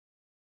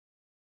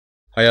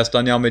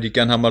Հայաստանի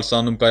ամերիկյան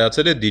համալսարանում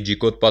կայացել է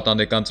Դիջիկոդ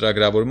պատանեկան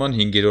ծրագրավորման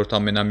 5-րդ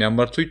ամենամյա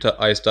մրցույթը։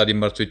 Այս տարի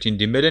մրցույթին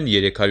դիմել են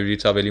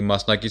 300-ից ավելի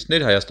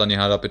մասնակիցներ Հայաստանի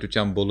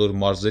Հանրապետության բոլոր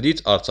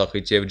մարզերից,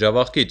 Արցախից եւ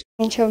Ջավախքից։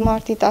 Մինչև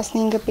մարտի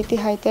 15-ը պիտի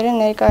հայտերը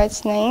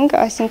ներկայացնեինք,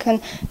 այսինքն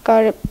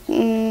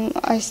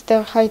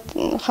այստեղ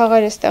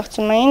խաղերը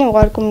ստեղծում էին,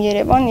 ուղարկում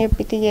Երևան եւ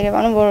պիտի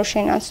Երևանը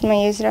որոշեն, ասում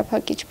են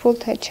եզրափակիչ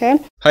փուլ թե չէ։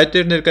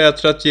 Հայտեր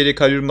ներկայացրած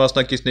 300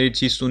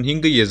 մասնակիցներից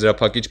 55-ը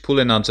եզրափակիչ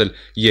փուլ են անցել,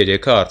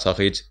 3-ը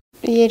Արցախից։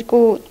 2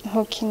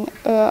 հոգին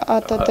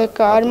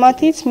ԱՏՏ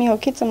Արմաթից, մի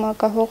հոգի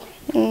ծմակահող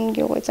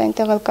գյուղից,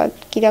 այնտեղ էլ կա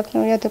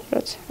Կիրակնորիա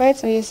դպրոց։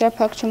 Բայց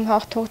եզրափակչում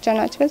հաղթող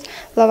ճանաչվեց,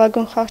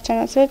 լավագույն խաղ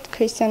ճանաչվեց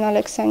Քրիստիան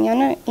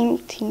Ալեքսանյանը իմ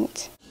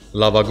թիմից։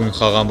 Լավագույն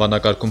խաղ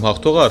անվանակարգում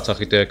հաղթողը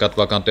Արցախի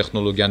տեղեկատվական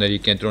տեխնոլոգիաների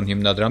կենտրոն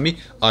հիմնադրամի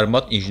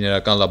Արմաթ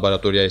ինժեներական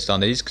լաբորատորիայի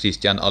սաներից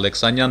Քրիստիան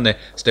Ալեքսանյանն է։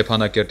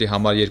 Ստեփանակերտի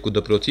համար 2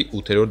 դպրոցի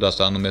 8-րդ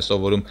դասարանում է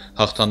սովորում,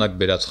 հաղթանակ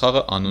բերած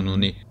խաղը անուն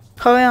ունի։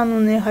 Խաղի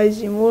անունն է հայ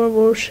զինվոր,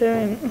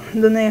 որոշել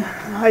դնել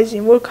հայ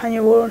զինվոր,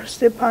 քանի որ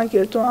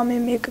Ստեփանակերտում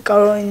ամեն մեկը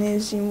կարող է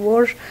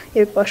զինվոր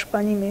եւ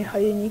պաշտպանի մեր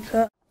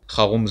հայրենիքը։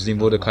 Խաղում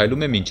զինվորը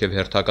քայլում է մինչև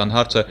հերթական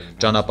հարցը,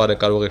 ճանապարհը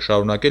կարող է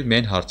շարունակել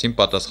միայն հարցին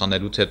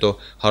պատասխանելուց հետո։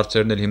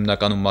 Հարցերն էլ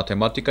հիմնականում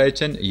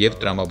մաթեմատիկայից են եւ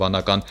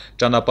տրամաբանական։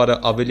 Ճանապարհը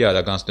ավելի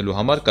արագանցնելու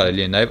համար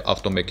կարելի է նաեւ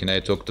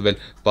ավտոմեքենայից օգտվել,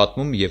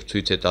 պատմում եւ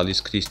ցույց է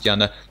տալիս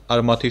Քրիստիանը։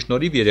 Արմաթի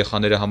շնորհիվ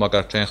երեխաները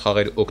համակարգչային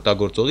խաղեր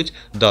օգտագործողից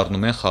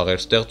դառնում են խաղեր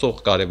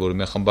ստեղծող,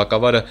 կարևորում է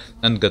խմբակավարը,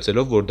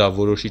 ընդգծելով, որ դա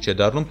որոշիչ է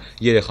դառնում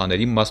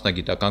երեխաների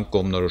մասնագիտական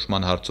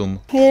կողմնորոշման հարցում։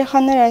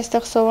 Երեխաները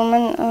այստեղ սովորում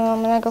են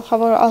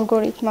ամենագլխավոր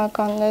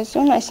ալգորիթմական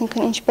լեզուն,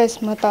 այսինքն ինչպես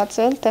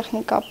մտածել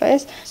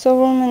տեխնիկապես,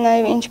 սովորում են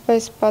նաև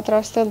ինչպես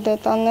պատրաստել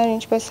դետալներ,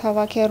 ինչպես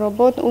հավաքել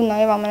ռոբոտ ու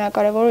նաև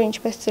ամենակարևորը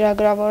ինչպես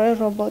ծրագրավորել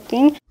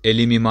ռոբոտին։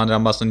 Էլի մի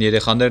մանրամասն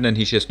երեխաներն են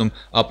հիշեցնում,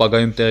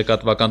 ապագայում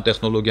տեղեկատվական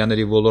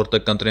տեխնոլոգիաների ոլորտը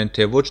կընտրեն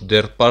թե ոչ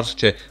դեռ պարզ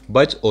չէ,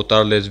 բայց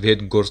օտար լեզվի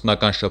հետ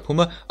գործնական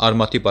շփումը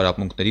Արմաթի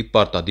պարապմունքների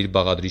պարտադիր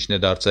բաղադրիչն է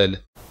դարձել։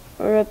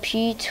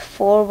 Repeat,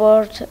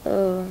 forward,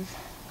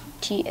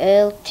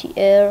 TL,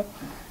 TR,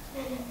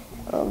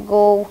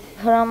 go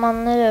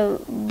հրամանները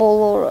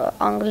բոլոր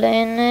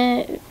անգլերեն է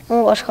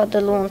ու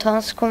աշխատելու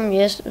ընթացքում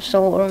ես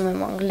սովորում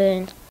եմ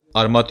անգլերեն։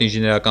 Արմաթ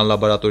ինժեներական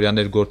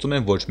լաբորատորիաներ գործում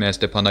են ոչ միայն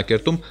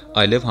Ստեփանակերտում,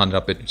 այլև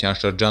հանրապետության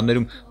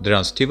շրջաններում։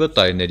 Դրանց թիվը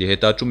տարիների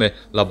հետ աճում է,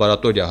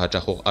 լաբորատորիա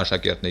հաճախող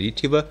աշակերտների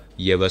թիվը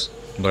ևս։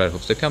 Վրայր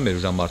Հովսեփյան,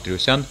 Մերուժան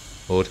Մարտիրոսյան,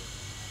 օր